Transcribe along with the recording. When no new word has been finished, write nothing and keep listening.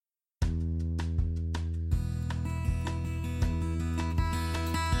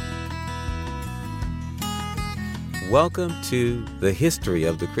Welcome to The History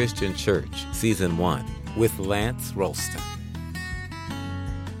of the Christian Church, Season 1, with Lance Rolston.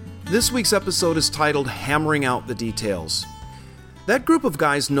 This week's episode is titled Hammering Out the Details. That group of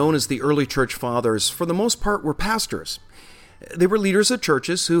guys known as the early church fathers, for the most part, were pastors. They were leaders of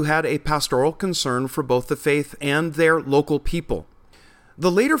churches who had a pastoral concern for both the faith and their local people. The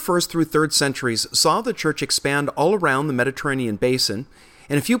later 1st through 3rd centuries saw the church expand all around the Mediterranean basin,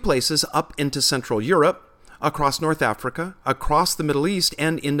 in a few places up into Central Europe, across North Africa, across the Middle East,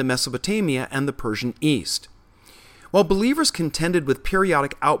 and into Mesopotamia and the Persian East. While believers contended with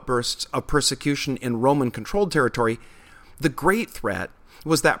periodic outbursts of persecution in Roman-controlled territory, the great threat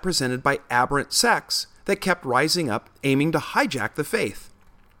was that presented by aberrant sects that kept rising up, aiming to hijack the faith.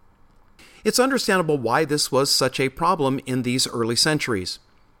 It's understandable why this was such a problem in these early centuries.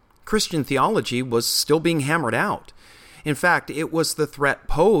 Christian theology was still being hammered out. In fact, it was the threat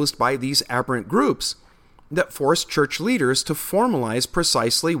posed by these aberrant groups that forced church leaders to formalize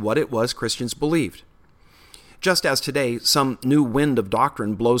precisely what it was Christians believed. Just as today, some new wind of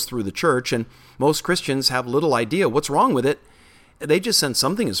doctrine blows through the church, and most Christians have little idea what's wrong with it. They just sense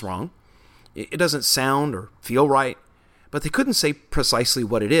something is wrong. It doesn't sound or feel right, but they couldn't say precisely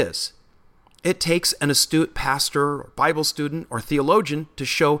what it is. It takes an astute pastor or Bible student or theologian to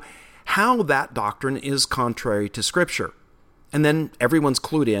show how that doctrine is contrary to Scripture. And then everyone's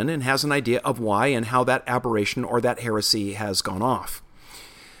clued in and has an idea of why and how that aberration or that heresy has gone off.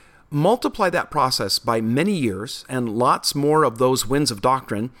 Multiply that process by many years and lots more of those winds of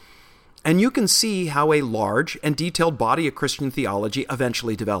doctrine, and you can see how a large and detailed body of Christian theology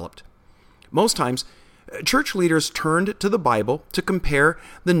eventually developed. Most times, church leaders turned to the Bible to compare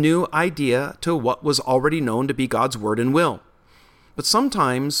the new idea to what was already known to be God's word and will. But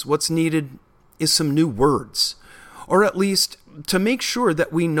sometimes what's needed is some new words, or at least to make sure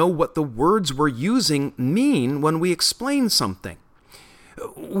that we know what the words we're using mean when we explain something.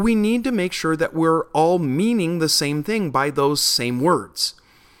 We need to make sure that we're all meaning the same thing by those same words.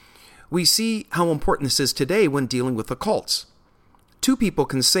 We see how important this is today when dealing with occults. Two people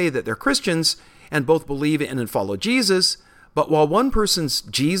can say that they're Christians and both believe in and follow Jesus, but while one person's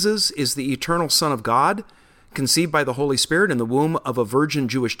Jesus is the eternal Son of God, conceived by the Holy Spirit in the womb of a virgin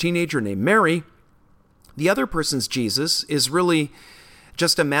Jewish teenager named Mary, the other person's Jesus is really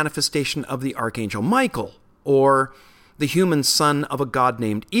just a manifestation of the Archangel Michael, or the human son of a god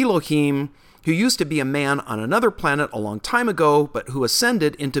named Elohim, who used to be a man on another planet a long time ago, but who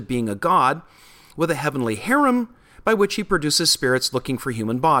ascended into being a god with a heavenly harem by which he produces spirits looking for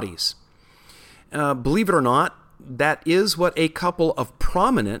human bodies. Believe it or not, that is what a couple of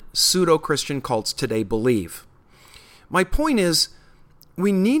prominent pseudo-Christian cults today believe. My point is,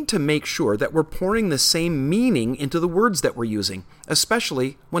 we need to make sure that we're pouring the same meaning into the words that we're using,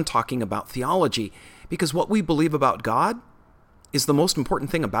 especially when talking about theology, because what we believe about God is the most important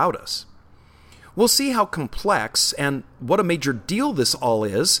thing about us. We'll see how complex and what a major deal this all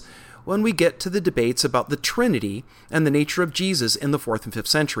is when we get to the debates about the Trinity and the nature of Jesus in the 4th and 5th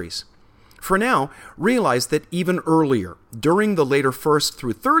centuries. For now, realize that even earlier, during the later 1st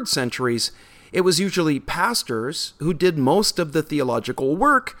through 3rd centuries, it was usually pastors who did most of the theological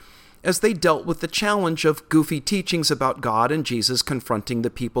work as they dealt with the challenge of goofy teachings about God and Jesus confronting the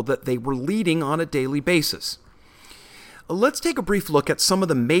people that they were leading on a daily basis. Let's take a brief look at some of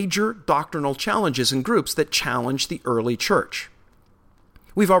the major doctrinal challenges and groups that challenged the early church.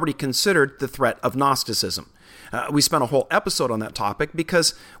 We've already considered the threat of Gnosticism. We spent a whole episode on that topic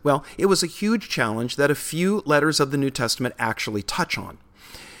because, well, it was a huge challenge that a few letters of the New Testament actually touch on.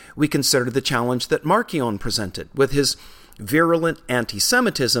 We considered the challenge that Marcion presented with his virulent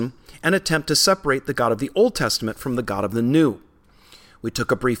anti-Semitism and attempt to separate the God of the Old Testament from the God of the New. We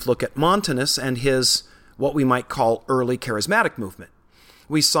took a brief look at Montanus and his, what we might call, early charismatic movement.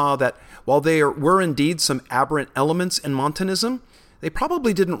 We saw that while there were indeed some aberrant elements in Montanism, they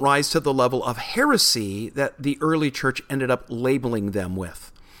probably didn't rise to the level of heresy that the early church ended up labeling them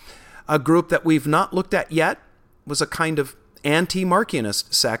with. A group that we've not looked at yet was a kind of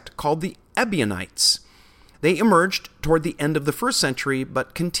anti-Marcionist sect called the Ebionites. They emerged toward the end of the 1st century,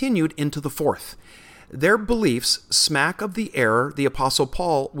 but continued into the 4th. Their beliefs smack of the error the Apostle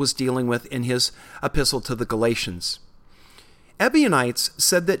Paul was dealing with in his epistle to the Galatians. Ebionites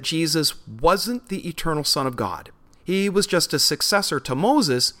said that Jesus wasn't the eternal Son of God. He was just a successor to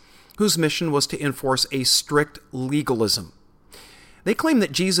Moses, whose mission was to enforce a strict legalism. They claimed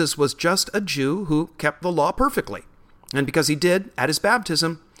that Jesus was just a Jew who kept the law perfectly. And because he did, at his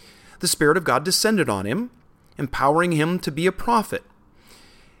baptism, the Spirit of God descended on him, empowering him to be a prophet.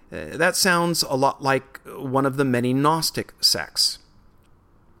 That sounds a lot like one of the many Gnostic sects.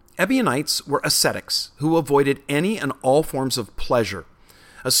 Ebionites were ascetics who avoided any and all forms of pleasure,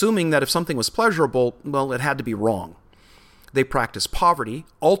 assuming that if something was pleasurable, well, it had to be wrong. They practiced poverty,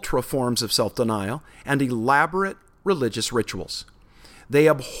 ultra forms of self-denial, and elaborate religious rituals. They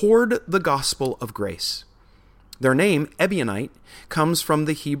abhorred the gospel of grace. Their name, Ebionite, comes from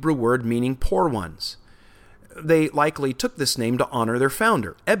the Hebrew word meaning poor ones. They likely took this name to honor their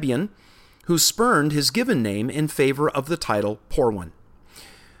founder, Ebion, who spurned his given name in favor of the title Poor One.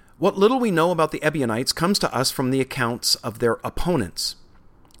 What little we know about the Ebionites comes to us from the accounts of their opponents.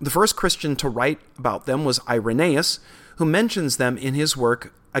 The first Christian to write about them was Irenaeus, who mentions them in his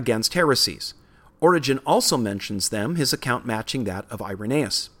work Against Heresies. Origen also mentions them, his account matching that of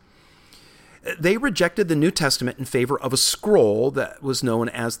Irenaeus. They rejected the New Testament in favor of a scroll that was known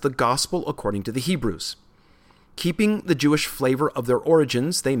as the Gospel according to the Hebrews. Keeping the Jewish flavor of their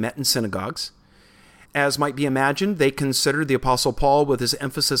origins, they met in synagogues. As might be imagined, they considered the Apostle Paul, with his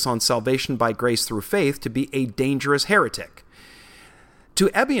emphasis on salvation by grace through faith, to be a dangerous heretic. To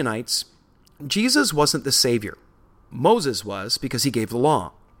Ebionites, Jesus wasn't the Savior. Moses was, because he gave the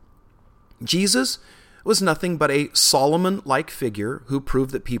law. Jesus was nothing but a Solomon-like figure who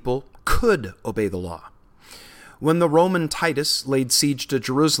proved that people could obey the law. When the Roman Titus laid siege to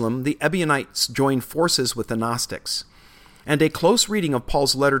Jerusalem, the Ebionites joined forces with the Gnostics. And a close reading of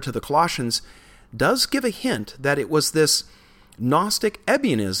Paul's letter to the Colossians does give a hint that it was this Gnostic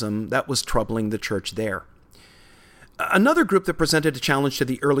Ebionism that was troubling the church there. Another group that presented a challenge to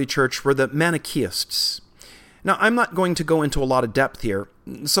the early church were the Manichaeists. Now, I'm not going to go into a lot of depth here.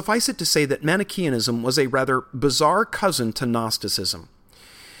 Suffice it to say that Manichaeanism was a rather bizarre cousin to Gnosticism.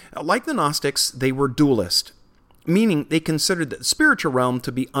 Like the Gnostics, they were dualist, meaning they considered the spiritual realm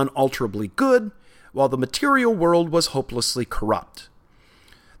to be unalterably good, while the material world was hopelessly corrupt.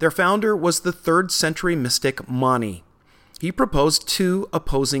 Their founder was the 3rd century mystic Mani. He proposed two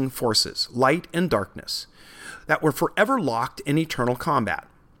opposing forces, light and darkness, that were forever locked in eternal combat.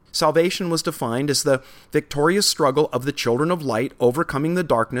 Salvation was defined as the victorious struggle of the children of light overcoming the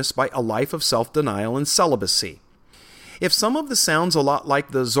darkness by a life of self-denial and celibacy. If some of this sounds a lot like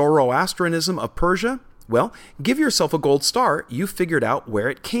the Zoroastrianism of Persia, well, give yourself a gold star, you figured out where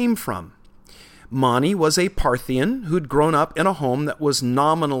it came from. Mani was a Parthian who'd grown up in a home that was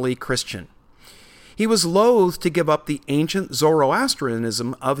nominally Christian. He was loath to give up the ancient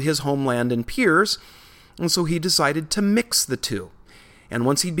Zoroastrianism of his homeland and peers, and so he decided to mix the two. And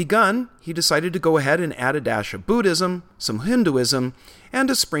once he'd begun, he decided to go ahead and add a dash of Buddhism, some Hinduism, and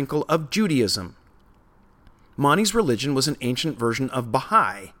a sprinkle of Judaism. Mani's religion was an ancient version of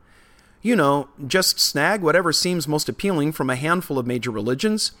Baha'i. You know, just snag whatever seems most appealing from a handful of major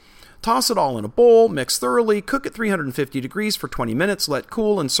religions, toss it all in a bowl, mix thoroughly, cook at 350 degrees for 20 minutes, let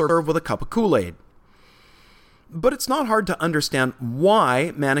cool, and serve with a cup of Kool-Aid. But it's not hard to understand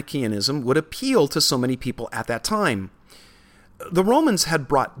why Manichaeanism would appeal to so many people at that time. The Romans had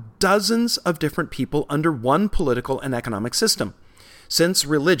brought dozens of different people under one political and economic system. Since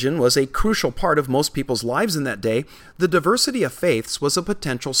religion was a crucial part of most people's lives in that day, the diversity of faiths was a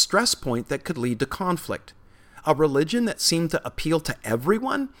potential stress point that could lead to conflict. A religion that seemed to appeal to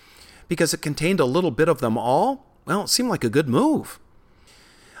everyone because it contained a little bit of them all, well, it seemed like a good move.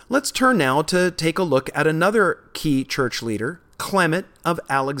 Let's turn now to take a look at another key church leader, Clement of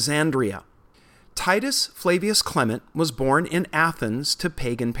Alexandria. Titus Flavius Clement was born in Athens to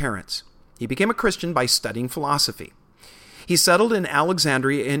pagan parents. He became a Christian by studying philosophy. He settled in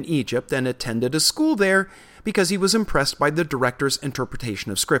Alexandria in Egypt and attended a school there because he was impressed by the director's interpretation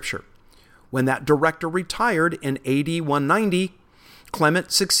of Scripture. When that director retired in AD 190,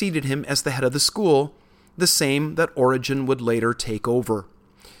 Clement succeeded him as the head of the school, the same that Origen would later take over.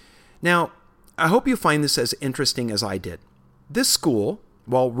 Now, I hope you find this as interesting as I did. This school,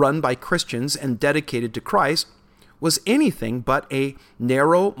 while run by Christians and dedicated to Christ, was anything but a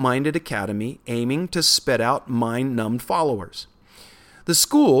narrow-minded academy aiming to spit out mind-numbed followers. The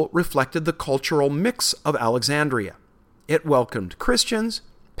school reflected the cultural mix of Alexandria. It welcomed Christians,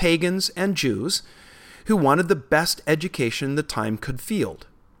 pagans, and Jews who wanted the best education the time could field.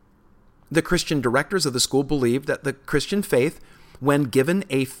 The Christian directors of the school believed that the Christian faith, when given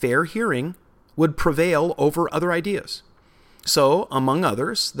a fair hearing, would prevail over other ideas. So, among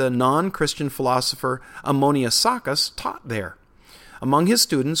others, the non-Christian philosopher Ammonius Saccas taught there. Among his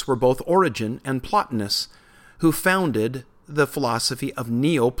students were both Origen and Plotinus, who founded the philosophy of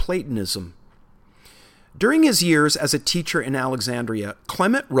Neoplatonism. During his years as a teacher in Alexandria,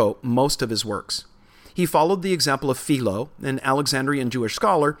 Clement wrote most of his works. He followed the example of Philo, an Alexandrian Jewish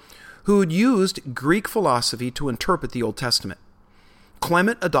scholar, who had used Greek philosophy to interpret the Old Testament.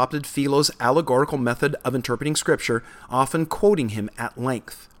 Clement adopted Philo's allegorical method of interpreting Scripture, often quoting him at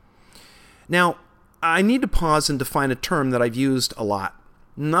length. Now, I need to pause and define a term that I've used a lot,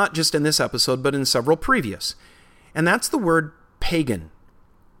 not just in this episode, but in several previous, and that's the word pagan.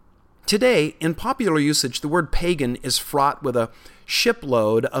 Today, in popular usage, the word pagan is fraught with a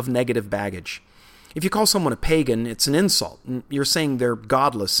shipload of negative baggage. If you call someone a pagan, it's an insult. You're saying they're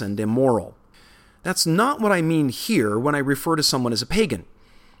godless and immoral. That's not what I mean here when I refer to someone as a pagan.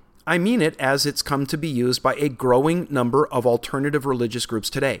 I mean it as it's come to be used by a growing number of alternative religious groups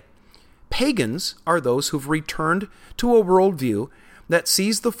today. Pagans are those who've returned to a worldview that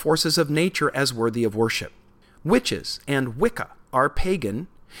sees the forces of nature as worthy of worship. Witches and Wicca are pagan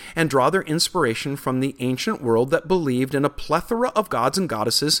and draw their inspiration from the ancient world that believed in a plethora of gods and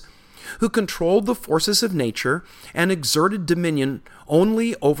goddesses who controlled the forces of nature and exerted dominion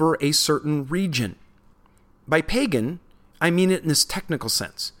only over a certain region. By pagan, I mean it in this technical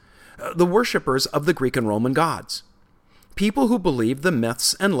sense. The worshippers of the Greek and Roman gods. People who believed the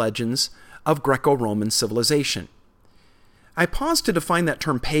myths and legends of Greco-Roman civilization. I pause to define that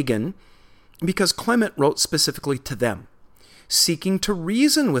term pagan because Clement wrote specifically to them, seeking to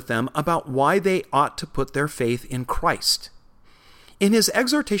reason with them about why they ought to put their faith in Christ. In his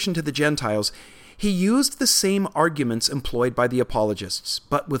exhortation to the Gentiles, he used the same arguments employed by the apologists,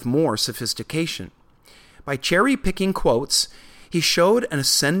 but with more sophistication. By cherry-picking quotes, he showed an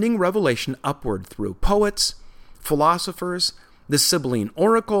ascending revelation upward through poets, philosophers, the Sibylline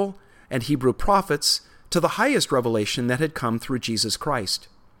oracle, and Hebrew prophets, to the highest revelation that had come through Jesus Christ.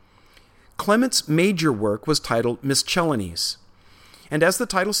 Clement's major work was titled Miscellanies. And as the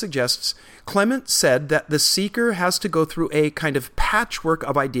title suggests, Clement said that the seeker has to go through a kind of patchwork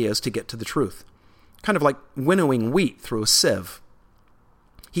of ideas to get to the truth, kind of like winnowing wheat through a sieve.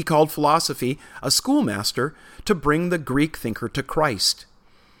 He called philosophy a schoolmaster to bring the Greek thinker to Christ.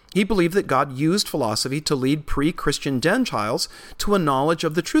 He believed that God used philosophy to lead pre-Christian Gentiles to a knowledge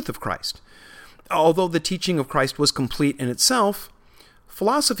of the truth of Christ. Although the teaching of Christ was complete in itself,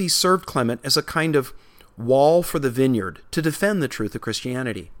 philosophy served Clement as a kind of wall for the vineyard to defend the truth of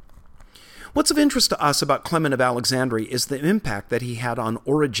Christianity. What's of interest to us about Clement of Alexandria is the impact that he had on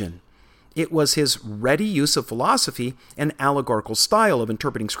Origen. It was his ready use of philosophy and allegorical style of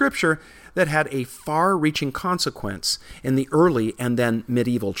interpreting Scripture that had a far-reaching consequence in the early and then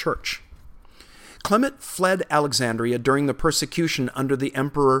medieval church. Clement fled Alexandria during the persecution under the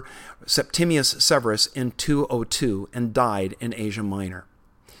Emperor Septimius Severus in 202 and died in Asia Minor.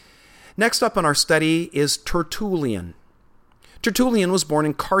 Next up in our study is Tertullian. Tertullian was born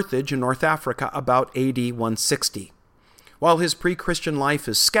in Carthage in North Africa about AD 160. While his pre-Christian life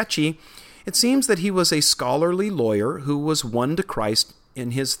is sketchy, it seems that he was a scholarly lawyer who was won to Christ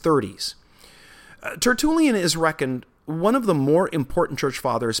in his 30s. Tertullian is reckoned one of the more important church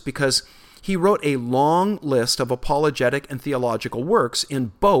fathers because he wrote a long list of apologetic and theological works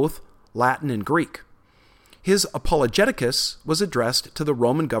in both Latin and Greek. His Apologeticus was addressed to the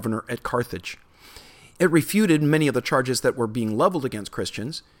Roman governor at Carthage. It refuted many of the charges that were being leveled against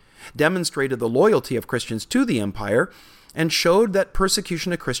Christians, demonstrated the loyalty of Christians to the empire, and showed that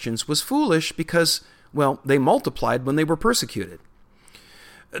persecution of Christians was foolish because, well, they multiplied when they were persecuted.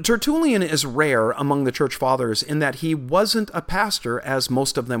 Tertullian is rare among the church fathers in that he wasn't a pastor as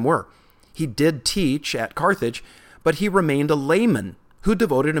most of them were. He did teach at Carthage, but he remained a layman who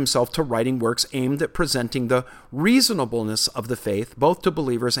devoted himself to writing works aimed at presenting the reasonableness of the faith, both to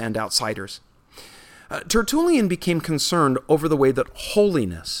believers and outsiders. Tertullian became concerned over the way that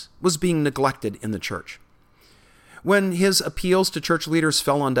holiness was being neglected in the church. When his appeals to church leaders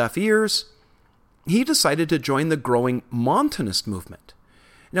fell on deaf ears, he decided to join the growing Montanist movement.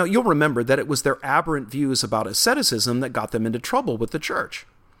 Now, you'll remember that it was their aberrant views about asceticism that got them into trouble with the church.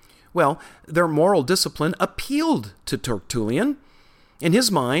 Well, their moral discipline appealed to Tertullian. In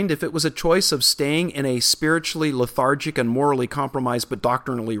his mind, if it was a choice of staying in a spiritually lethargic and morally compromised but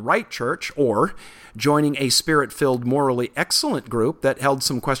doctrinally right church, or joining a spirit-filled, morally excellent group that held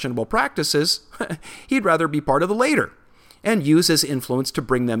some questionable practices, he'd rather be part of the later and use his influence to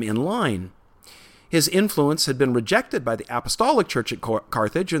bring them in line. His influence had been rejected by the apostolic church at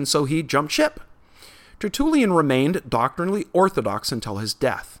Carthage, and so he jumped ship. Tertullian remained doctrinally orthodox until his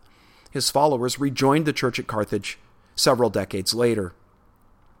death. His followers rejoined the church at Carthage several decades later.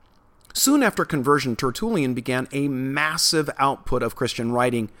 Soon after conversion, Tertullian began a massive output of Christian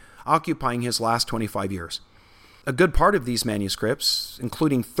writing, occupying his last 25 years. A good part of these manuscripts,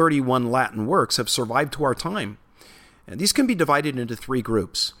 including 31 Latin works, have survived to our time. And these can be divided into three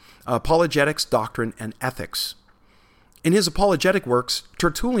groups: apologetics, doctrine, and ethics. In his apologetic works,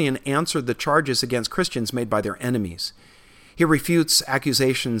 Tertullian answered the charges against Christians made by their enemies. He refutes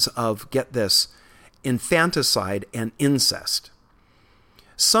accusations of, get this, infanticide and incest.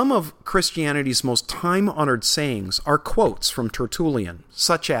 Some of Christianity's most time-honored sayings are quotes from Tertullian,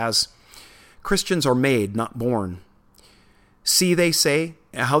 such as, "Christians are made, not born." "See," they say,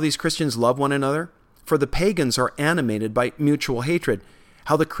 "how these Christians love one another, for the pagans are animated by mutual hatred.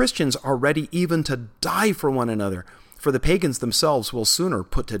 How the Christians are ready even to die for one another, for the pagans themselves will sooner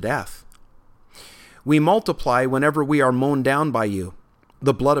put to death. We multiply whenever we are mown down by you.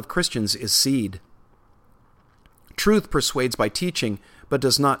 The blood of Christians is seed." Truth persuades by teaching, but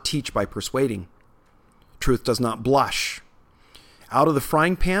does not teach by persuading. Truth does not blush. Out of the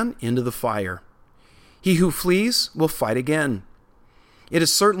frying pan, into the fire. He who flees will fight again. It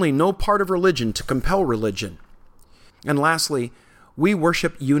is certainly no part of religion to compel religion. And lastly, we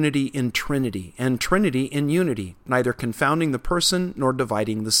worship unity in Trinity, and Trinity in unity, neither confounding the person nor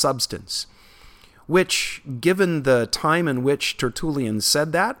dividing the substance. Which, given the time in which Tertullian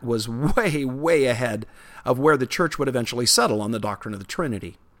said that, was way, way ahead of where the church would eventually settle on the doctrine of the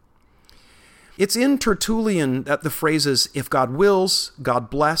Trinity. It's in Tertullian that the phrases, "if God wills, God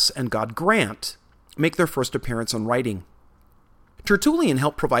bless, and God grant," make their first appearance on writing. Tertullian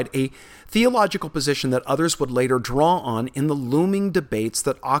helped provide a theological position that others would later draw on in the looming debates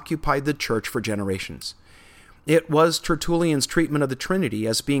that occupied the church for generations. It was Tertullian's treatment of the Trinity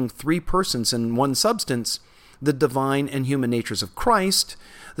as being three persons in one substance, the divine and human natures of Christ,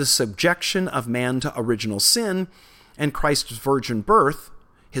 the subjection of man to original sin, and Christ's virgin birth,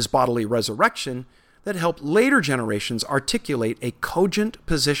 his bodily resurrection, that helped later generations articulate a cogent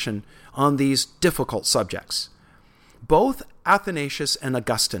position on these difficult subjects. Both Athanasius and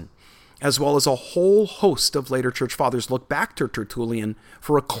Augustine, as well as a whole host of later church fathers, look back to Tertullian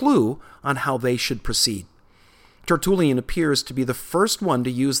for a clue on how they should proceed. Tertullian appears to be the first one to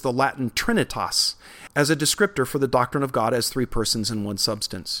use the Latin Trinitas as a descriptor for the doctrine of God as three persons in one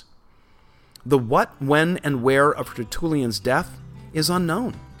substance. The what, when, and where of Tertullian's death is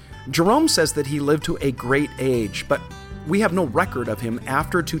unknown. Jerome says that he lived to a great age, but we have no record of him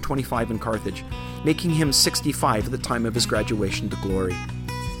after 225 in Carthage, making him 65 at the time of his graduation to glory.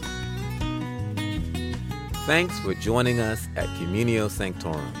 Thanks for joining us at Communio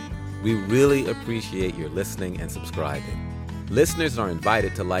Sanctorum. We really appreciate your listening and subscribing. Listeners are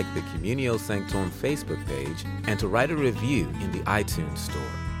invited to like the Communio Sanctorum Facebook page and to write a review in the iTunes store.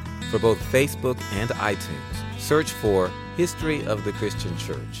 For both Facebook and iTunes, search for History of the Christian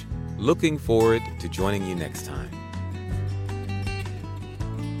Church. Looking forward to joining you next time.